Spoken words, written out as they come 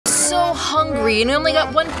so hungry and I only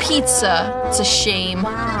got one pizza. It's a shame.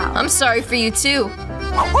 I'm sorry for you too.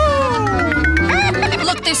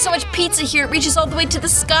 Look, there's so much pizza here, it reaches all the way to the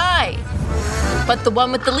sky. But the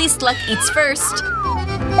one with the least luck eats first.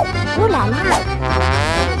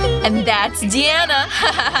 And that's Deanna.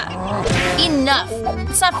 Enough.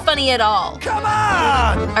 It's not funny at all. Come on!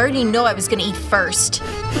 I already know I was gonna eat first.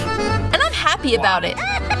 And I'm happy about it.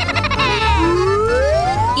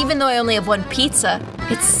 Even though I only have one pizza,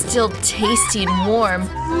 it's still tasty and warm.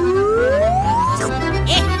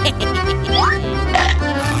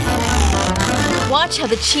 Watch how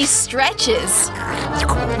the cheese stretches.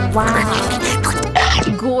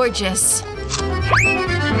 Wow. Gorgeous.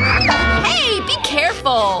 Hey, be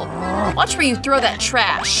careful. Watch where you throw that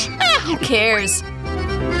trash. Who cares?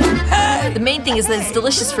 The main thing is that it's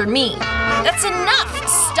delicious for me. That's enough.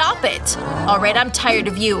 Stop it. All right, I'm tired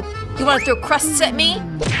of you. You want to throw crusts at me?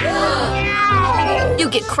 You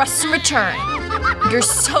get crusts in return. You're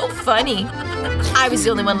so funny. I was the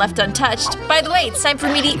only one left untouched. By the way, it's time for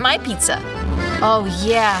me to eat my pizza. Oh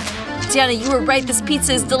yeah. Deanna, you were right. This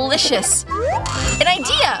pizza is delicious. An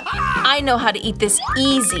idea! I know how to eat this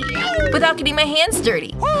easy without getting my hands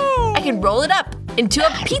dirty. I can roll it up into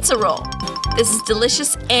a pizza roll. This is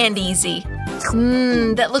delicious and easy.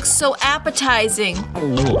 That looks so appetizing.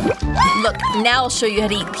 Look, now I'll show you how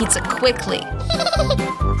to eat pizza quickly.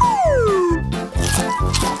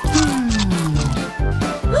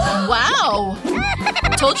 Wow!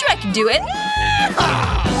 Told you I could do it.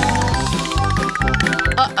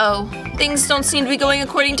 Uh-oh. Things don't seem to be going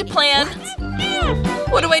according to plan.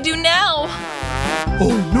 What do I do now?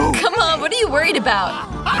 Oh no! Come on, what are you worried about?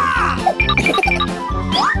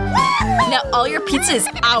 Now all your pizza is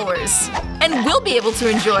ours, and we'll be able to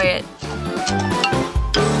enjoy it.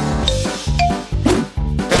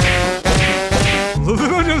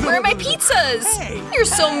 Where are my pizzas? Hey. You're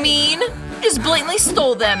so mean. You just blatantly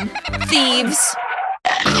stole them. Thieves.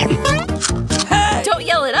 Hey. Don't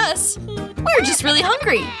yell at us. We're just really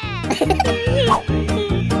hungry.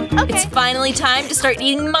 It's finally time to start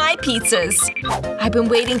eating my pizzas. I've been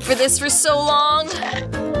waiting for this for so long.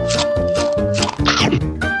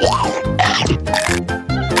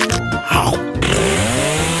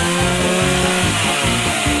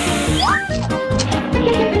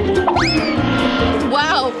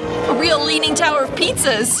 Wow, a real leaning tower of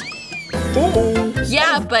pizzas.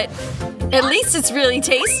 Yeah, but at least it's really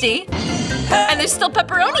tasty. And there's still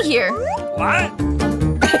pepperoni here. What?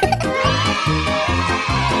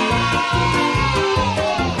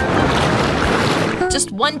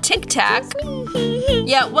 Just one Tic Tac?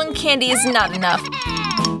 Yeah, one candy is not enough.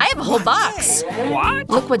 I have a whole box. What?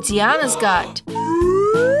 Look what Deanna's got.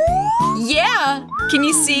 Yeah! Can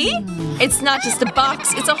you see? It's not just a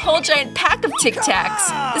box, it's a whole giant pack of Tic Tacs.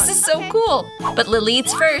 This is so cool. But Lily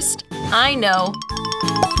eats first. I know.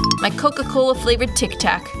 My Coca-Cola flavored Tic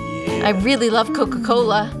Tac. I really love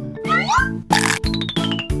Coca-Cola.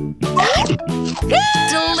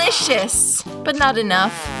 Delicious! But not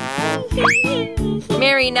enough.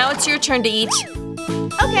 Mary, now it's your turn to eat.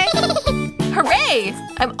 Okay. Hooray!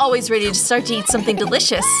 I'm always ready to start to eat something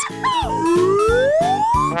delicious.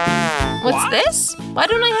 What's this? Why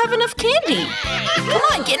don't I have enough candy? Come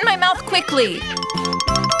on, get in my mouth quickly.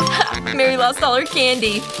 Mary lost all her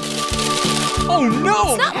candy. Oh no!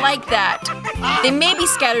 It's not like that. They may be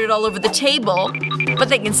scattered all over the table, but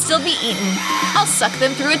they can still be eaten. I'll suck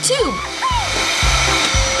them through a tube.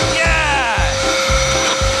 Yeah!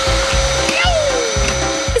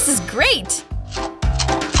 This is great.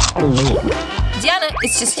 Deanna,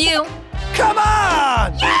 it's just you. Come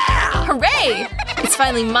on! Hooray! It's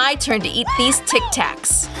finally my turn to eat these Tic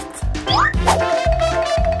Tacs.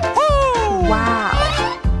 Wow.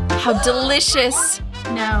 How delicious.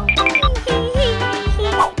 No.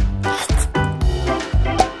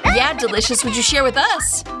 Yeah, delicious. Would you share with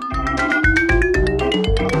us?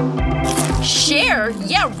 Share?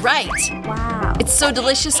 Yeah, right. Wow. It's so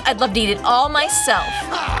delicious, I'd love to eat it all myself.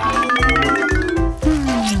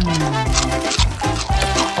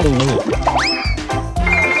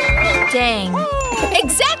 Dang.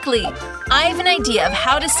 Exactly! I have an idea of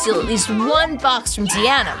how to steal at least one box from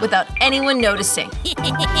Deanna without anyone noticing.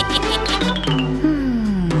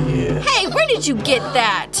 Hey, where did you get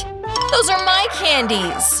that? Those are my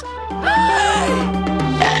candies.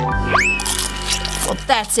 Well,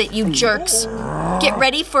 that's it, you jerks. Get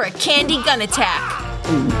ready for a candy gun attack.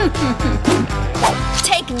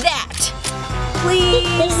 Take that.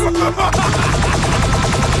 Please.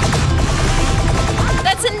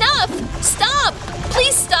 That's enough! Stop!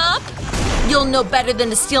 Please stop! You'll know better than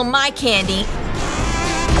to steal my candy.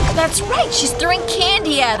 That's right, she's throwing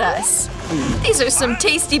candy at us. These are some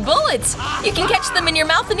tasty bullets. You can catch them in your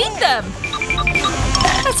mouth and eat them.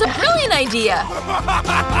 That's a brilliant idea.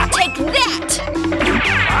 Take that!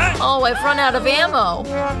 Oh, I've run out of ammo.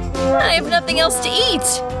 I have nothing else to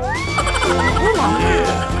eat.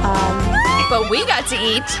 But we got to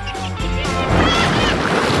eat.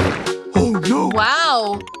 Oh no!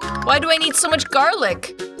 Wow. Why do I need so much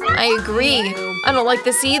garlic? I agree. I don't like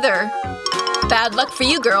this either. Bad luck for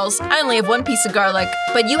you girls. I only have one piece of garlic,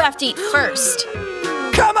 but you have to eat first.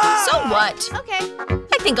 Come on! So what? Okay.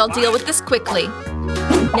 I think I'll deal with this quickly.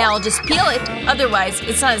 Now I'll just peel it, otherwise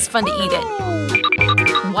it's not as fun to eat it.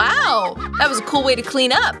 Wow, that was a cool way to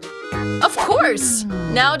clean up. Of course!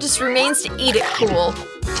 Now it just remains to eat it cool.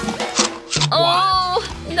 Oh,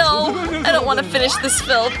 no, I don't want to finish this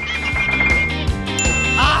filth.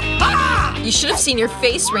 You should have seen your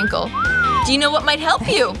face wrinkle. Do you know what might help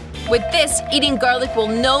you? With this, eating garlic will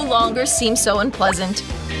no longer seem so unpleasant.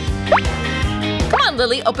 Come on,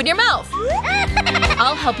 Lily, open your mouth.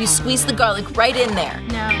 I'll help you squeeze the garlic right in there.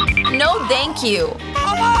 No, thank you.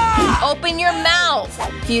 Open your mouth.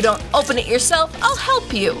 If you don't open it yourself, I'll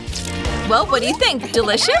help you. Well, what do you think?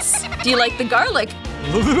 Delicious? Do you like the garlic?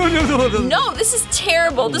 No, this is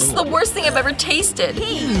terrible. This is the worst thing I've ever tasted.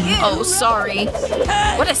 Oh, sorry.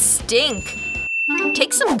 What a stink.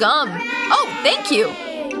 Take some gum. Oh, thank you.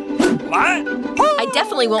 What? I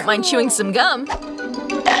definitely won't mind chewing some gum.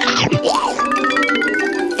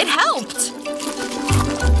 It helped.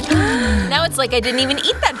 Now it's like I didn't even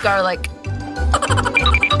eat that garlic.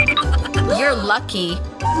 You're lucky.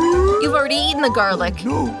 You've already eaten the garlic.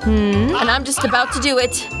 And I'm just about to do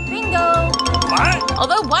it. Bingo. What?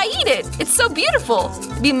 Although, why eat it? It's so beautiful.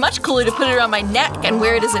 It'd be much cooler to put it around my neck and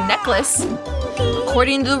wear it as a necklace.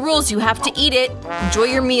 According to the rules, you have to eat it. Enjoy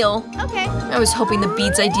your meal. Okay. I was hoping the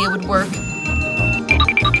beads idea would work.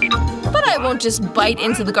 But I won't just bite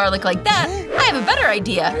into the garlic like that. I have a better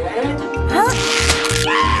idea.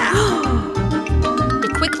 To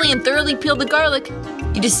quickly and thoroughly peel the garlic,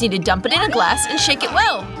 you just need to dump it in a glass and shake it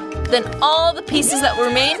well. Then all the pieces that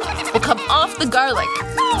remain will come off the garlic.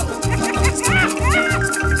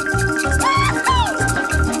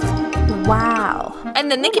 Wow. And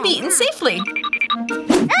then they can be eaten safely.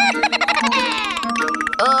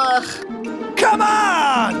 Ugh. Come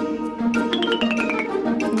on!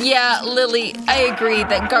 Yeah, Lily, I agree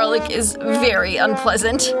that garlic is very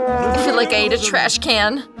unpleasant. I feel like I ate a trash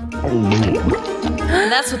can. And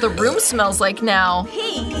that's what the room smells like now.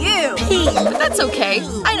 But that's okay.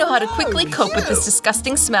 I know how to quickly cope with this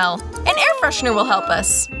disgusting smell. An air freshener will help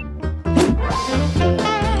us.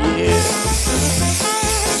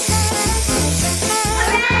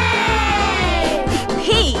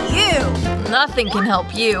 Nothing can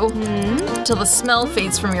help you. Till the smell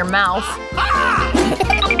fades from your mouth.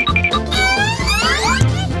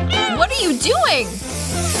 What are you doing?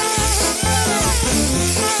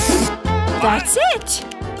 That's it!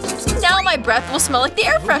 Now my breath will smell like the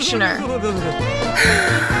air freshener.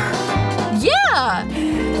 Yeah!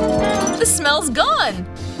 The smell's gone.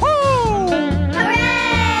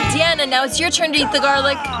 Deanna, now it's your turn to eat the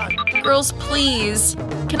garlic. Girls, please.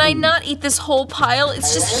 Can I not eat this whole pile?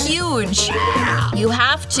 It's just huge. You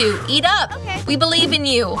have to. Eat up. Okay. We believe in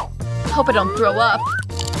you. Hope I don't throw up.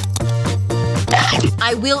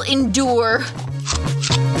 I will endure.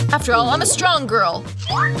 After all, I'm a strong girl.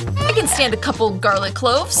 I can stand a couple garlic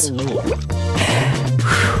cloves.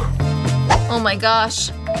 Oh my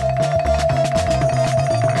gosh.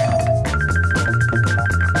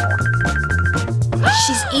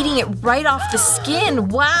 She's eating it right off the skin.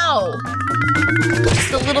 Wow.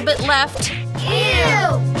 Just a little bit left.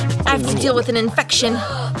 Ew. I have to deal with an infection.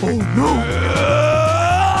 Oh no!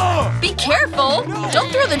 Be careful! Don't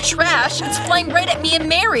throw the trash. It's flying right at me and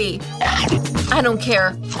Mary. I don't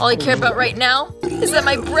care. All I care about right now is that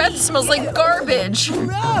my breath smells like garbage.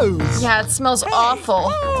 Gross! Yeah, it smells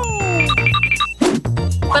awful.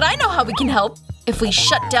 But I know how we can help. If we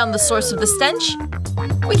shut down the source of the stench,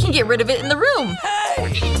 we can get rid of it in the room.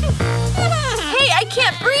 Hey, I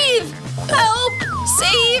can't breathe! Help!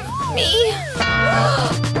 Save me!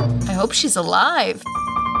 I hope she's alive.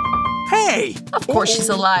 Hey! Of course she's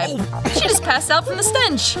alive. She just passed out from the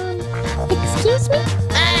stench. Excuse me?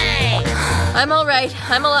 I'm alright.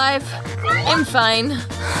 I'm alive. I'm fine.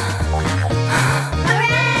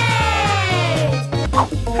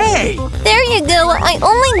 Hey! There you go. I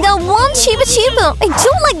only got one Chiba Chiba. I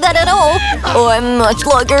don't like that at all. Oh, I'm much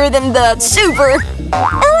luckier than that. Super.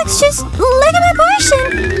 Alex, just look at my portion.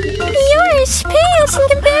 Yours pales in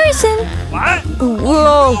comparison. What?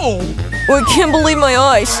 Whoa. Oh! I can't believe my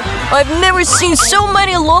eyes. I've never seen so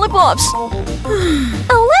many lollipops.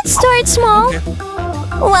 Oh, let's start small.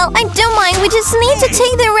 Well, I don't mind. We just need to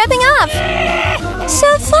take the wrapping off.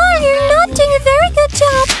 So far, you're not doing a very good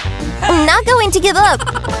job. I'm not going to give up.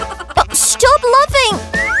 Oh, stop laughing.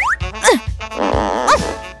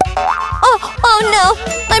 Oh no,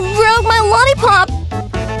 I broke my lollipop.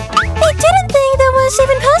 I didn't think that was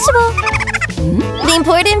even possible. The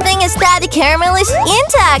important thing is that the caramel is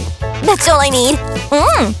intact. That's all I need.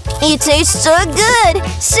 It tastes so good.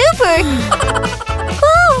 Super.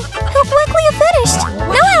 Wow, how quickly you finished.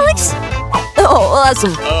 No, Alex. Oh,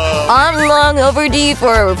 awesome. I'm long overdue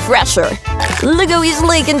for a refresher. Look how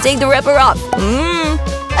easily I can take the wrapper off.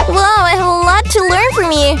 Wow, I have a lot to learn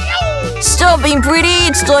from you. Stop being pretty.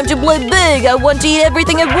 It's time to play big. I want to eat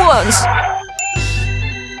everything at once.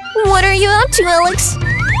 What are you up to, Alex?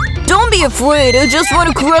 Don't be afraid. I just want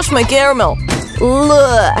to crush my caramel.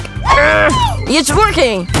 Look. It's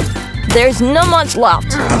working. There's not much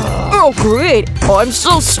left. Oh, great. I'm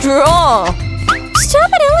so strong.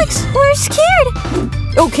 Stop it, Alex. We're scared.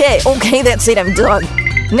 Okay, that's it. I'm done.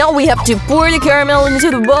 Now we have to pour the caramel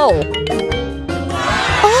into the bowl.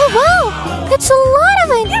 Oh, wow. That's a lot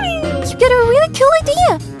of it. You got a really cool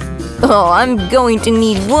idea. Oh, I'm going to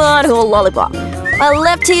need one whole lollipop. I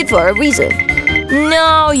left it for a reason.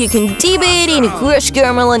 Now you can dip it in a crushed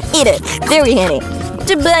caramel and eat it. Very handy.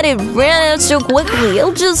 Too bad it ran out so quickly.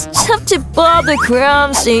 I'll just have to pop the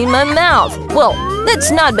crumbs in my mouth. Well,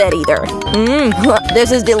 that's not bad either.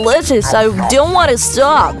 This is delicious. I don't want to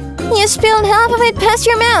stop. You spilled half of it past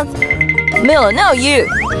your mouth. Mila, now you.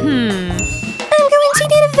 I'm going to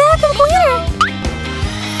need a vacuum cleaner.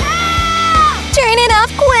 Turn it off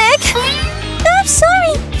quick. I'm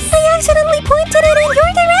sorry. I accidentally pointed it in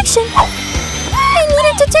your direction. I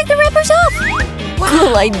needed to take the wrappers off.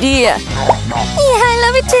 Cool idea. Yeah, I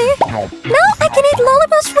love it too. Now I can eat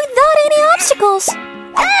lollipops without any obstacles.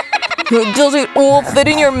 Does it all fit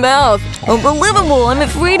in your mouth? Unbelievable. I'm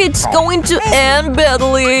afraid it's going to end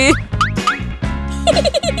badly.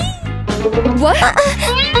 What?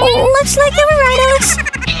 Looks like you were right, Alex.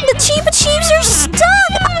 The Chupa Chups are stuck. I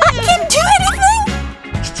can't do anything.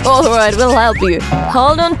 Alright, we'll help you.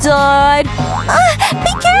 Hold on tight.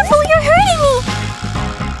 Be careful, you're hurting me.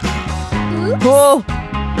 Whoa,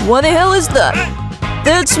 what the hell is that?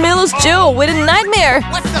 That's Mila's Joe with a nightmare.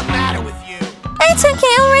 What's the matter with you? It's okay,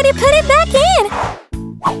 I already put it back in.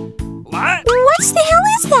 What? What the hell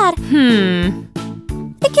is that?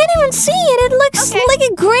 I can't even see it. It looks like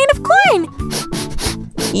a grain of corn.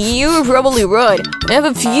 You're probably right. I have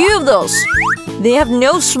a few of those. They have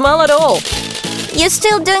no smell at all. You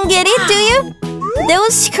still don't get it, do you?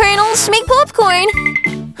 Those kernels make popcorn.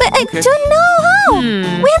 But I don't know how.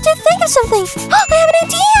 We have to think of something. Oh, I have an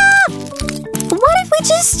idea. What if we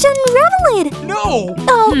just unravel it? No!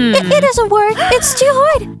 Oh, it doesn't work. It's too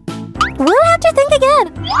hard. We'll have to think again.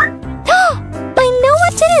 I know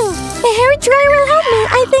what to do. A hair dryer will help me.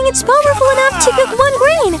 I think it's powerful enough to cook one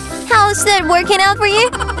grain. How's that working out for you?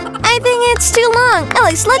 I think it's too long.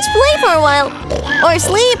 Alex, let's play for a while. Or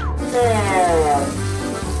sleep.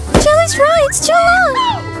 Jelly's right. It's too long.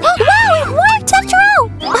 Wow, it worked after all.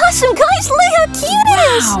 Awesome, guys. Look how cute it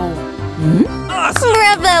is. Awesome.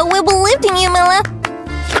 Bravo. We believed in you, Mila.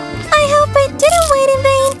 I hope I didn't wait in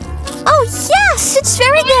vain. Oh, yes. It's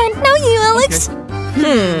very good. Now you, Alex.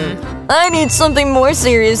 I need something more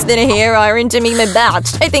serious than a hair iron to make my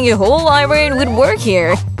batch. I think a whole iron would work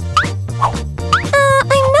here.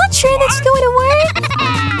 I'm not sure that's going to work.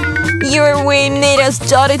 Your way made us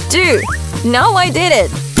dot it too. Now I did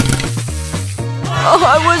it. Oh,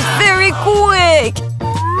 I was very quick.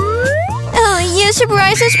 Oh, you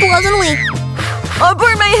surprised us pleasantly. I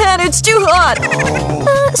burned my hand. It's too hot.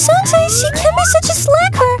 Sometimes you can be such a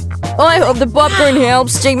slacker. I hope the popcorn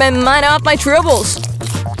helps take my mind off my troubles.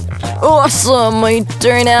 Awesome, it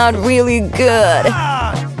turned out really good.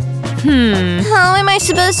 How am I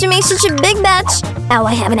supposed to make such a big batch? Oh,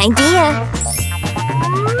 I have an idea.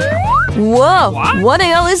 Whoa, what the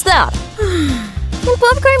hell is that? A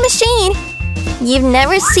popcorn machine. You've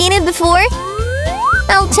never seen it before?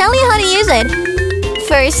 I'll tell you how to use it.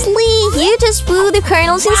 Firstly, you just put the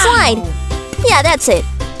kernels inside. Yeah, that's it.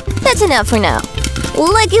 That's enough for now.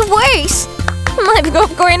 Look, it works. My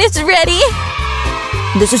popcorn is ready.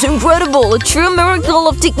 This is incredible, a true miracle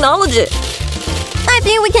of technology. I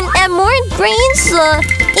think we can add more grains.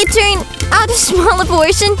 It turned out a smaller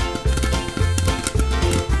portion.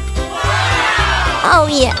 Oh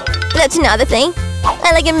yeah, that's another thing.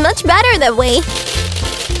 I like it much better that way.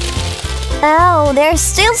 Oh, there's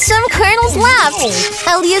still some kernels left.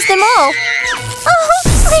 I'll use them all. Oh,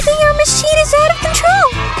 I think your machine is out of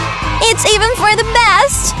control. It's even for the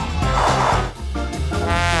best.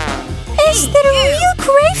 Is that a real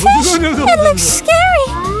crayfish? It looks scary.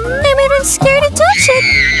 I'm even scared to touch it.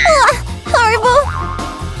 Ugh, horrible.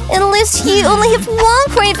 At least you only have one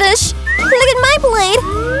crayfish. Look at my blade.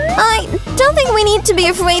 I don't think we need to be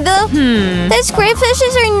afraid though. Those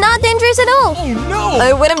crayfishes are not dangerous at all. Oh no!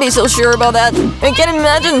 I wouldn't be so sure about that. I can't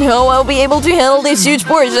imagine how I'll be able to handle this huge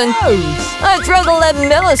portion. I'd rather let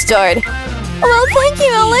Mela start. Well, thank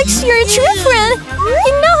you, Alex. You're a true friend.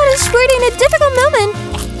 You know how to squirt in a difficult moment.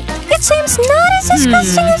 It seems not as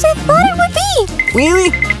disgusting as I thought it would be.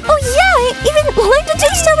 Really? Oh yeah, I even like the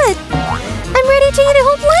taste of it. I'm ready to eat a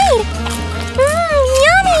whole blade.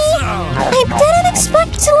 Yummy! I didn't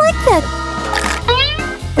expect to like that.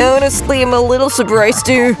 Honestly, I'm a little surprised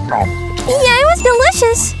too. Yeah, it was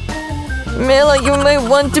delicious. Mela, you might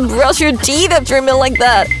want to brush your teeth after a meal like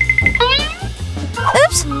that.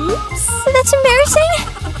 Oops. That's embarrassing.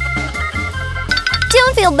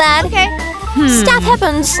 Don't feel bad. Okay. Stuff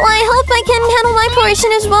happens. I hope I can handle my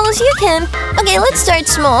portion as well as you can. Okay, let's start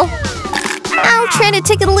small. I'll try to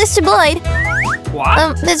take a list to bite.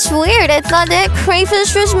 What? That's weird. I thought that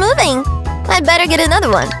crayfish was moving. I'd better get another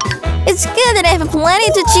one. It's good that I have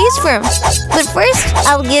plenty to choose from. But first,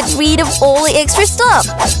 I'll get rid of all the extra stuff.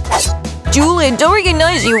 Julie, don't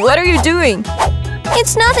recognize you. What are you doing?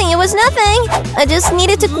 It's nothing. It was nothing. I just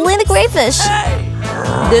needed to clean the crayfish.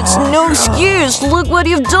 That's no excuse. Look what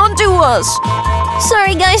you've done to us.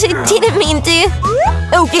 Sorry, guys. I didn't mean to.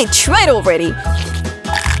 Okay, try it already.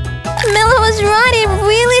 Mela was right. It's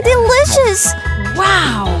really delicious.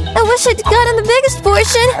 Wow. I wish I'd gotten the biggest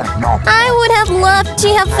portion. I would have loved to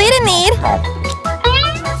have eaten it.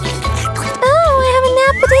 Oh, I have an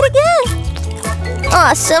appetite again.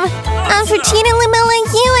 Awesome. Unfortunately, Mela,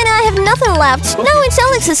 you and I have nothing left. Now it's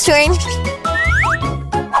Alex's turn.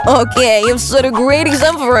 Okay, you've set a great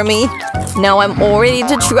example for me. Now I'm all ready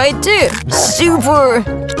to try it too. Super!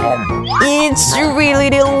 It's really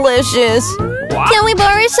delicious. Can we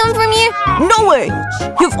borrow some from you? No way!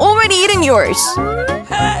 You've already eaten yours.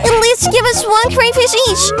 At least give us one crayfish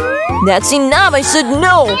each. That's enough, I said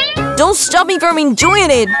no! Don't stop me from enjoying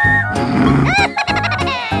it!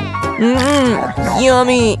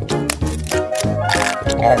 Yummy!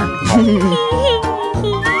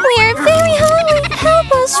 We are very hungry.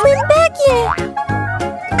 Help us swim back here.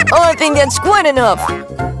 I think that's quite enough.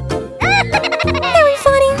 Very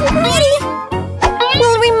funny. Really?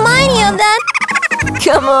 We'll remind you of that.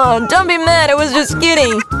 Come on, don't be mad, I was just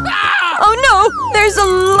kidding. Oh no, there's a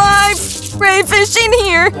live crayfish in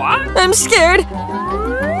here. What? I'm scared.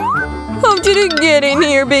 How did it get in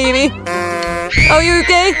here, baby? Are you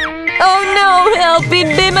okay? Oh no, help,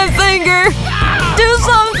 it bit my finger. Do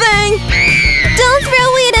something. Don't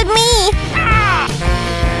throw it at me.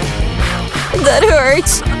 That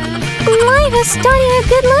hurts. Life is starting a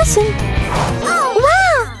good lesson.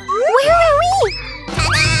 Wow! Where are we?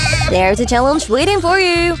 There's a challenge waiting for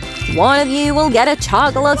you. One of you will get a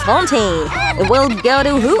chocolate fountain. It will go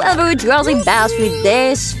to whoever draws it best with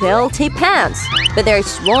their filthy pants. But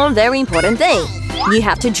there's one very important thing. You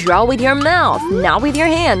have to draw with your mouth, not with your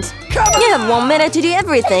hands. You have 1 minute to do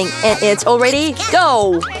everything, and it's already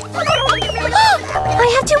go! I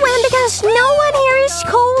have to win because no one here is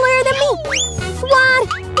cooler than me. What?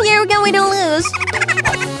 You're going to lose.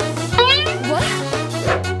 What?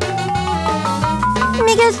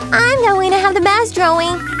 Because I'm going to have the best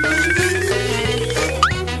drawing.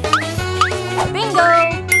 Bingo.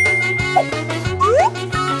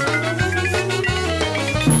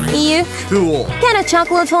 You Cool. got a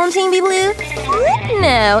chocolate fountain, be blue?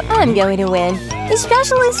 No, I'm going to win.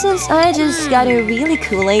 Especially since I just got a really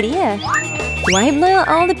cool idea. Why blow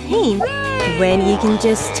all the paint when you can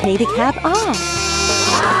just take the cap off?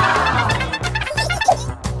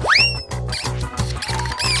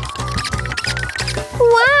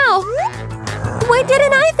 Wow! Why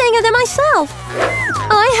didn't I think of that myself?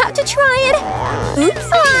 I have to try it. Oops!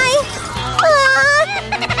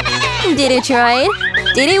 Did you try it?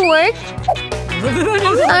 Did it work?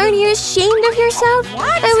 Aren't you ashamed of yourself?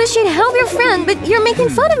 I wish you'd help your friend, but you're making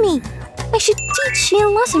fun of me. I should teach you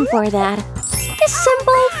a lesson for that. A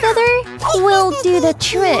simple feather will do the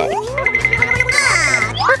trick.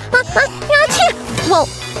 Well,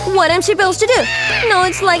 what am I supposed to do? No,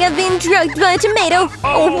 it's like I've been drugged by a tomato.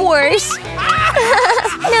 Or worse.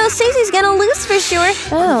 No, Stacey's gonna lose for sure.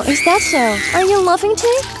 Oh, is that so? Are you laughing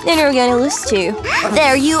too? Then you're gonna lose too.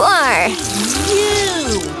 There you are.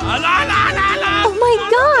 La la la la. Oh my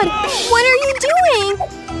god! What are you doing?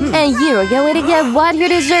 And you're going to get what you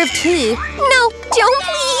deserve too. No, don't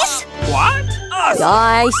please! What? Us.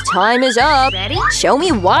 Guys, time is up. Ready? Show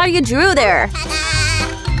me what you drew there.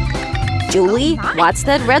 Julie, what's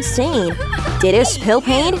that red stain? Did you spill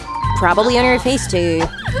paint? probably on her face too.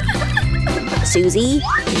 Susie,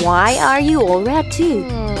 why are you all red too?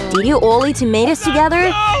 Did you all eat tomatoes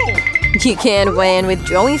together? You can't win with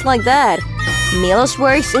drawings like that. Milo's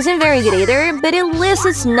works isn't very good either, but at least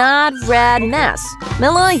it's not red mess.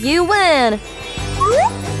 Milo, you win!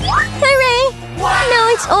 Hooray! Now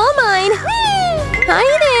it's all mine! Hi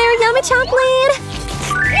there, yummy chocolate!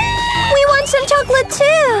 We want some chocolate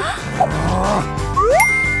too!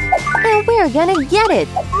 And we're gonna get it!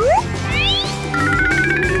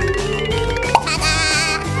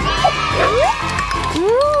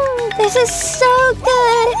 This is so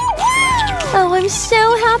good! Oh, I'm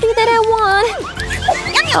so happy that I won!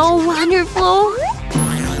 Oh, wonderful!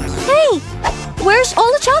 Hey! Where's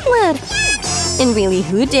all the chocolate? And really,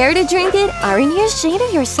 who dared to drink it? Aren't you ashamed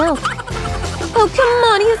of yourself? Oh, come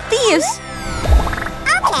on, you thieves!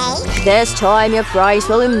 Okay. This time your prize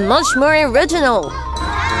will be much more original.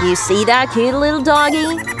 You see that cute little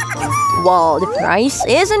doggy? Well, the prize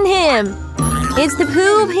isn't him. It's the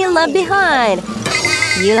poop he left behind.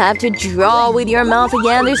 You'll have to draw with your mouth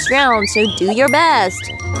again this round, so do your best.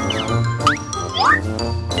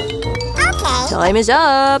 Okay. Time is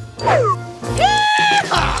up.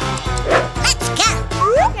 Let's go.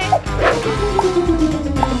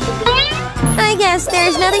 I guess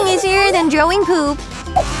there's nothing easier than drawing poop.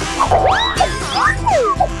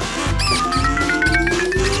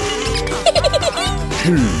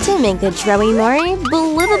 To make the drawing more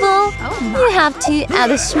believable, you have to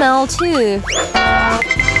add a smell too.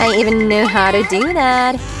 I even know how to do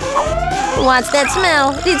that. What's that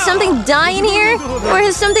smell? Did something die in here? Or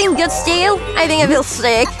has something got stale? I think I feel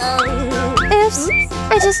sick. Oops,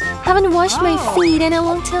 I just haven't washed my feet in a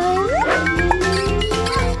long time.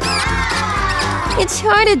 It's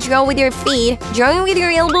hard to draw with your feet. Drawing with your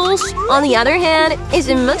elbows, on the other hand, is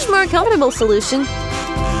a much more comfortable solution.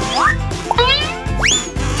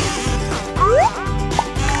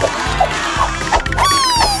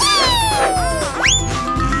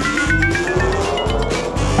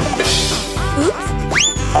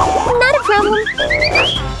 Not a problem.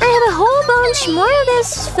 I have a whole bunch more of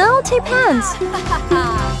this felt tip pens.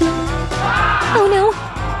 Oh no.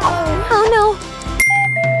 Oh no.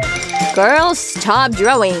 Girls, stop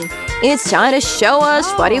drawing. It's time to show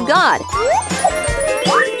us what you've got.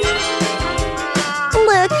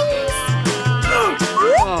 Look.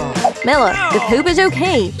 Mila, the poop is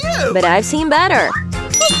okay, but I've seen better.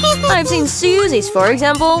 I've seen Susie's, for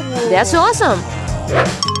example. That's awesome.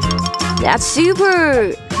 That's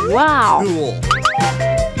super. Wow.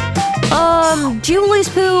 Julie's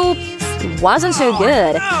poop wasn't so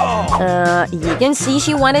good. You can see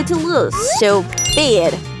she wanted to lose so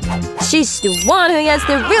bad. She's the one who gets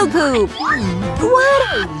the real poop.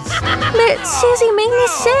 What? But Susie made me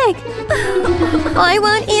sick. I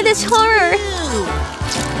won't eat this horror.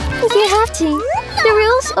 You have to. The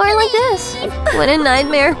rules are like this. What a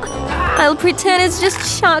nightmare. I'll pretend it's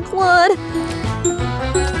just chocolate.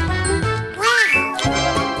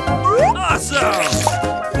 Awesome!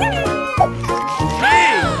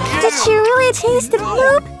 Did you really taste the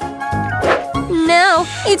poop? No,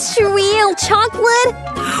 it's real chocolate.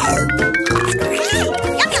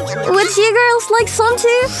 Would you girls like some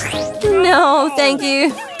too? No, thank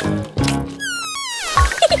you.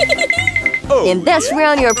 In this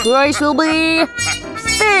round, your prize will be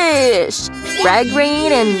fish. Bright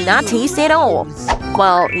green and not tasty at all.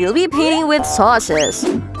 Well, you'll be painting with sauces.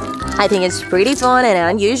 I think it's pretty fun and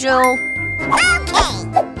unusual.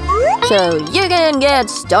 So you can get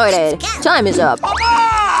started. Time is up.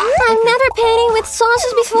 I've never painted with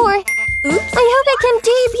sauces before. Oops. I hope I can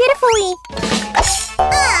do it beautifully.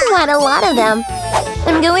 What a lot of them.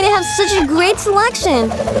 I'm going to have such a great selection.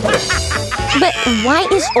 But why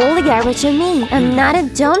is all the garbage on me? I'm not a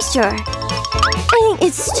dumpster. I think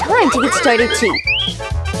it's time to get started too.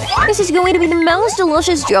 This is going to be the most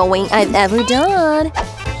delicious drawing I've ever done.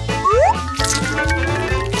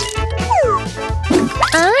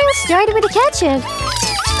 I'm starting with the ketchup.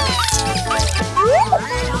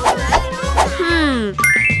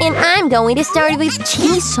 And I'm going to start with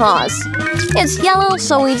cheese sauce. It's yellow,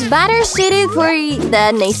 so it's better suited for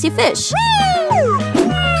the nasty fish.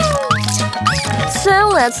 So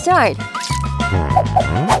let's start.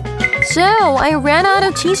 So, I ran out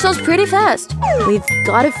of cheese sauce pretty fast. We've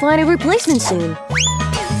got to find a replacement soon.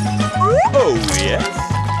 Oh, yes.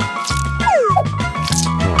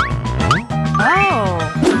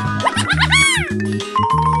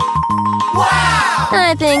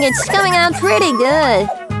 I think it's coming out pretty good.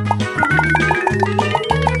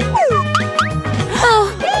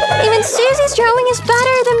 Oh, even Susie's drawing is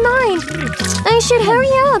better than mine. I should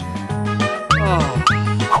hurry up.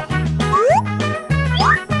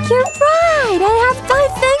 You're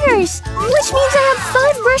yours! Which means I have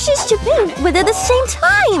 5 brushes to paint, but at the same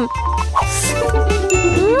time!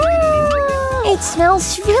 It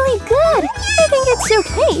smells really good! I think it's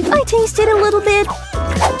okay if I taste it a little bit.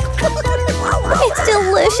 It's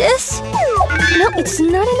delicious! No, it's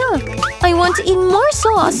not enough. I want to eat more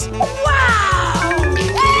sauce.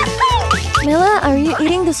 Mila, are you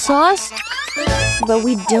eating the sauce? But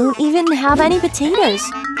we don't even have any potatoes.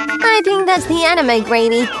 I think that's the anime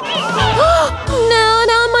gravy. No,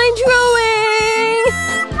 not my drawing!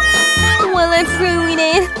 Well, let's ruin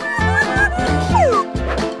it.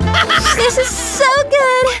 This is so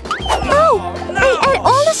good! Oh, I ate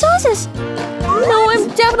all the sauces! No, I'm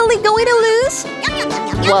definitely going to lose!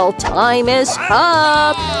 Well, time is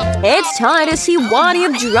up! It's time to see what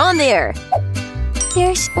you've drawn there!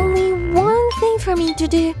 There's only one thing for me to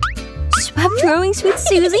do. Swap drawings with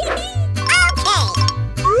Susie?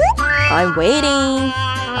 I'm waiting!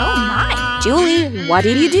 Oh my! Julie, what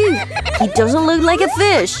did you do? It doesn't look like a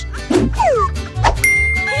fish!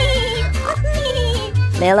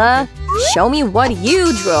 Mila, show me what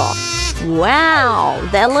you draw! Wow,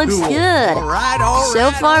 that looks good!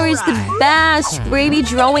 So far, it's the best gravy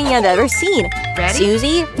drawing I've ever seen! Ready?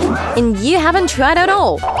 Susie, and you haven't tried at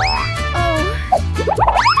all!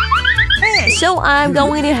 So I'm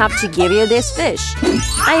going to have to give you this fish.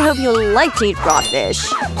 I hope you like to eat raw fish.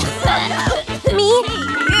 Me?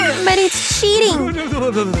 But it's cheating!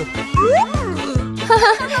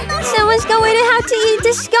 Someone's going to have to eat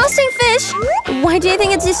disgusting fish! Why do you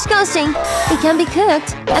think it's disgusting? It can be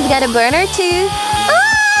cooked. I've got a burner too. Oh,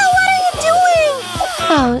 what are you doing?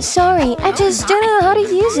 Oh, sorry. I just don't know how to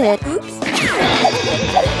use it.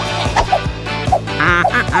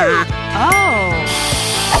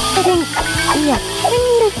 I think, yeah, I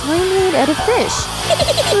need a pine at a fish.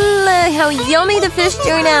 Look how yummy the fish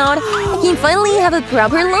turned out. I can finally have a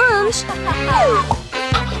proper lunch.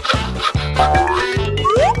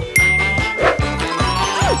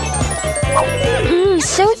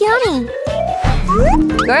 So yummy!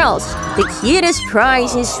 Girls, the cutest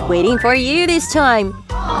prize is waiting for you this time.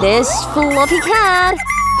 This fluffy cat.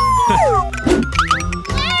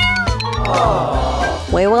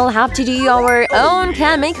 We will have to do our own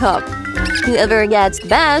cat makeup. Whoever gets the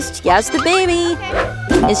best gets the baby.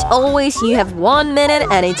 As always, you have 1 minute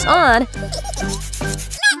and it's on.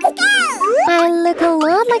 I look a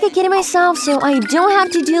lot like a kitty myself, so I don't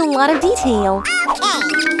have to do a lot of detail.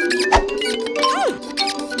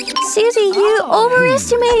 Susie, you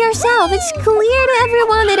overestimate yourself. It's clear to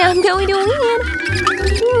everyone that I'm going to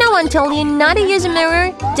win. No one told you not to use a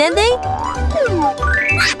mirror, did they?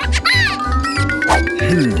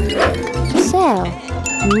 So,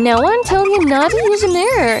 no one told you not to use a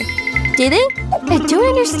mirror, did they? I don't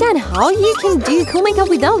understand how you can do cool makeup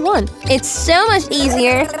without one. It's so much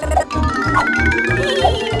easier.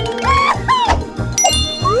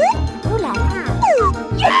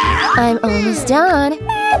 I'm almost done.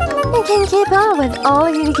 I can keep up with all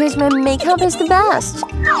of you because my makeup is the best.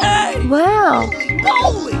 Wow.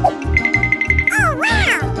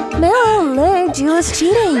 Mel, look, Julie's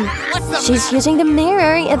cheating. She's using the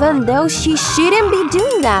mirror even though she shouldn't be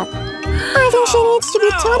doing that. I think she needs to be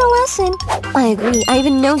taught a lesson. I agree. I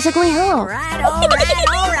even know exactly how.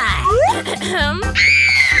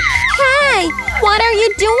 Hey! What are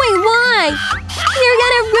you doing? Why? You're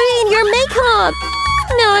gonna ruin your makeup!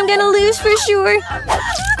 No, I'm gonna lose for sure.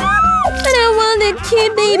 And I want that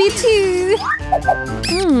cute baby too.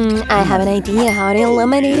 I have an idea how to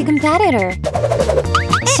eliminate a competitor.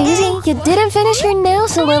 Susie, you didn't finish your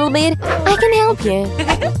nails a little bit. I can help you.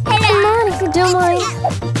 Come on, if you don't mind.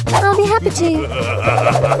 I'll be happy to.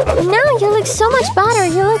 Now you look so much better.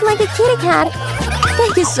 You look like a kitty cat.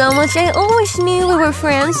 Thank you so much. I always knew we were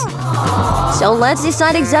friends. So let's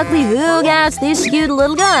decide exactly who gets this cute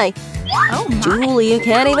little guy. Julie, you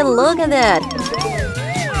can't even look at that.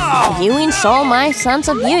 You insult my sense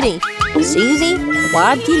of beauty. Susie,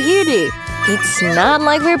 what did you do? It's not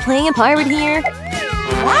like we're playing a pirate here.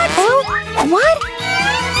 What? Oh, what?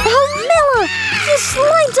 Oh, Mela! You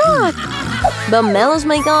sly dog! But Mela's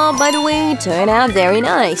makeup, by the way, turned out very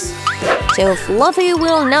nice. So Fluffy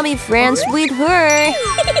will now be friends with her.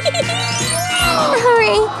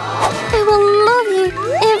 Hurry! I will love you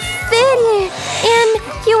and feed you, and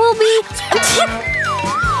you will be...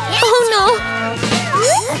 Oh no!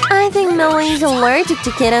 I think Mela is allergic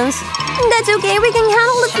to kittens. That's okay, we can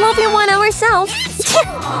handle the Fluffy one ourselves.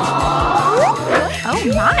 Oh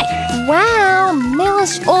my! Wow,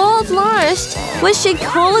 Mela's all flushed. We should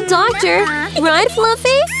call a doctor, right,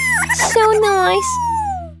 Fluffy? So nice.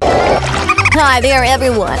 Hi there,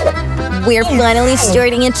 everyone. We're finally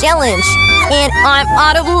starting a challenge. And I'm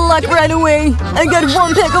out of luck right away. I got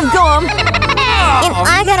 1 pack of gum. And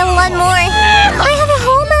I got a lot more. I have a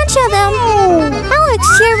whole bunch of them. Alex,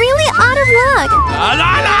 you're really out of luck.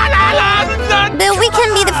 But we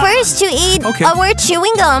can be the first to eat our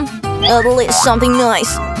chewing gum. At least something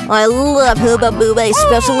nice. I love Hubba Bubba,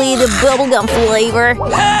 especially the bubblegum flavor.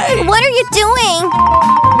 Hey! What are you doing?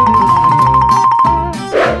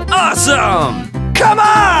 Awesome! Come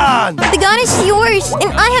on! The gun is yours,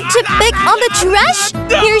 and I have to pick up the trash?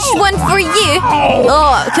 Here's one for you.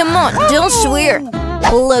 Oh, come on, don't swear.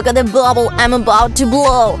 Look at the bubble I'm about to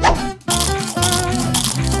blow.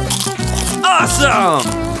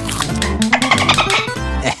 Awesome!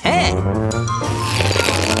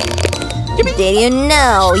 Did you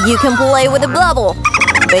know you can play with a bubble?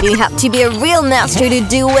 But you have to be a real master to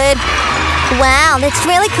do it. Wow, that's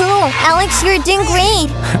really cool. Alex, you're doing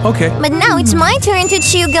great. Okay. But now it's my turn to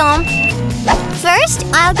chew gum. First,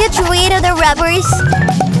 I'll get rid of the rubbers.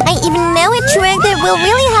 I even know a trick that will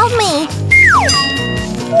really help me.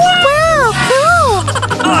 Wow, cool!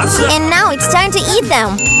 Awesome! And now it's time to eat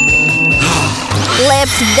them.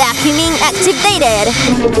 Lips vacuuming activated.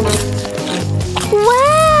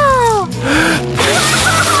 Wow!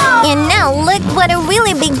 And now look what a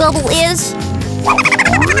really big bubble is.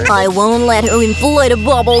 I won't let her inflate a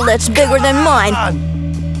bubble that's bigger than mine.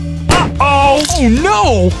 Oh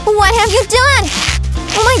no! What have you done?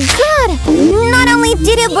 Oh my god! Not only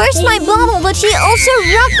did it burst my bubble, but she also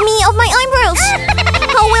robbed me of my eyebrows.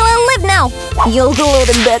 How will I live now? You'll glue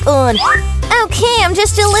them back on. Okay, I'm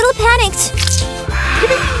just a little panicked.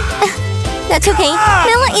 That's okay.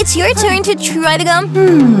 Mela, it's your turn to try the gum.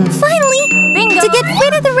 Finally! Bingo! To get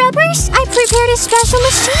rid of the rubbers, I prepared a special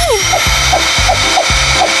machine.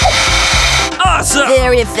 Awesome!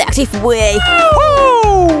 Very effective way.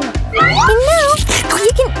 And now,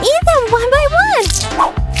 you can eat them one by one.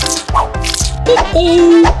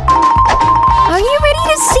 Are you ready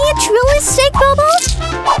to see a truly sick bubble?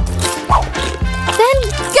 Then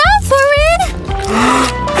go for it!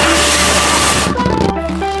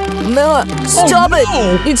 Mela, stop it!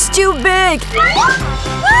 It's too big!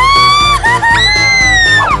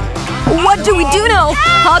 What do we do now?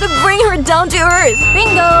 How to bring her down to earth?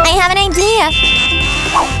 Bingo! I have an idea.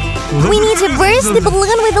 We need to burst the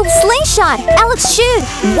balloon with a slingshot. Alex, shoot!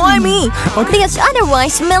 Why me? Because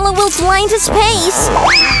otherwise, Mela will fly into space.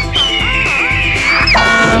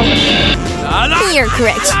 You're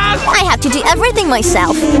correct. I have to do everything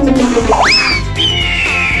myself.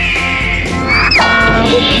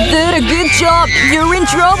 Did a good job. You're in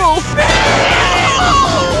trouble.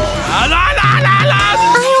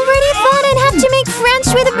 I already thought I'd have to make friends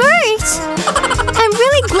with the birds. I'm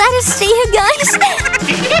really glad to see you guys.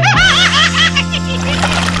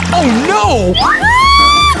 Oh no!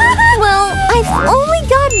 Well, I've only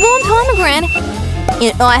got 1 pomegranate.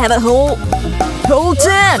 And I have a whole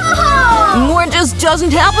 10. More just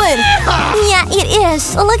doesn't happen. Yeah, it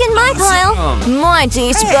is. Look at my pile. Mine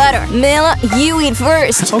tastes better. Mela, you eat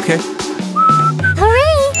first. Okay.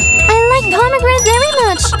 Hooray! I like pomegranate very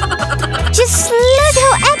much. Just look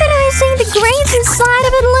how appetizing the grains inside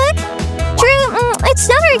of it look. True, it's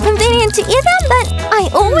not very convenient to eat them, but I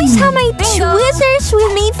always have my tweezers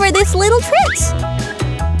with me for these little tricks.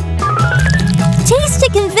 Tasty,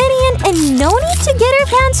 convenient, and no need to get our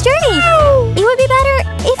pants dirty. It would be better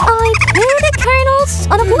if I put the kernels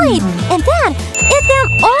on a plate and then eat them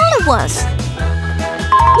all at once.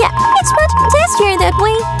 Yeah, it's much tastier that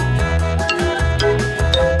way.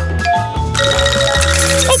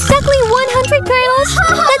 Exactly 100 kernels.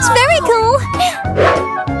 That's very cool.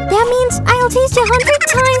 That means I'll taste 100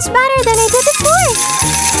 times better than I did before.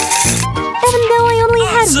 Even though I only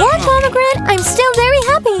had 1 pomegranate, I'm still very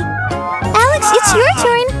happy. Alex, it's your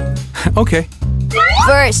turn. Okay.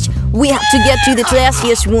 First, we have to get to the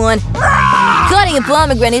tastiest one. Cutting a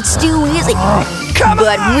pomegranate's too easy.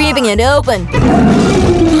 But ripping it open.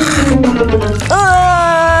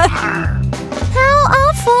 How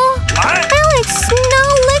awful. Alex now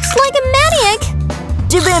looks like a maniac.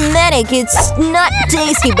 To be a maniac, it's not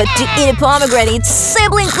tasty, but to eat a pomegranate, it's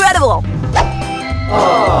simply incredible.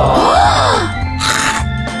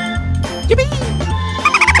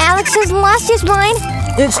 Alex has lost his mind.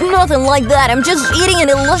 It's nothing like that. I'm just eating a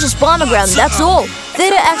delicious pomegranate, that's all.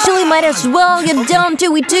 Theta actually might as well get down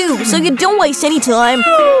to it too, so you don't waste any time.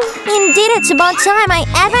 Indeed, it's about time I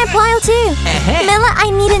add my pile too. Mela,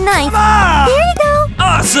 I need a knife. Here you go.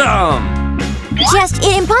 Awesome! Just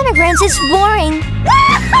eating pomegranates is boring.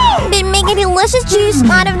 But making delicious juice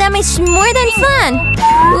out of them is more than fun.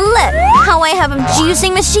 Look how I have a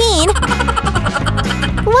juicing machine.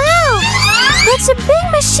 Wow, that's a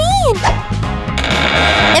big machine.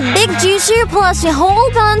 A big juicer plus a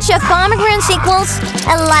whole bunch of pomegranate equals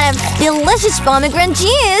a lot of delicious pomegranate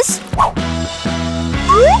juice.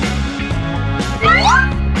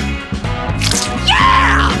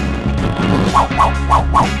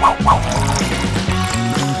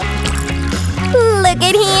 Look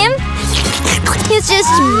at him. He's just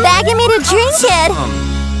begging me to drink it.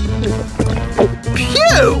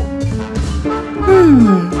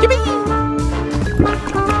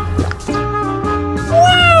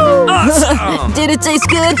 Awesome! Did it taste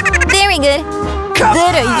good? Very good.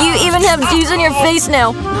 There, you even have juice on your face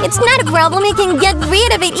now. It's not a problem. You can get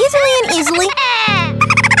rid of it easily and easily.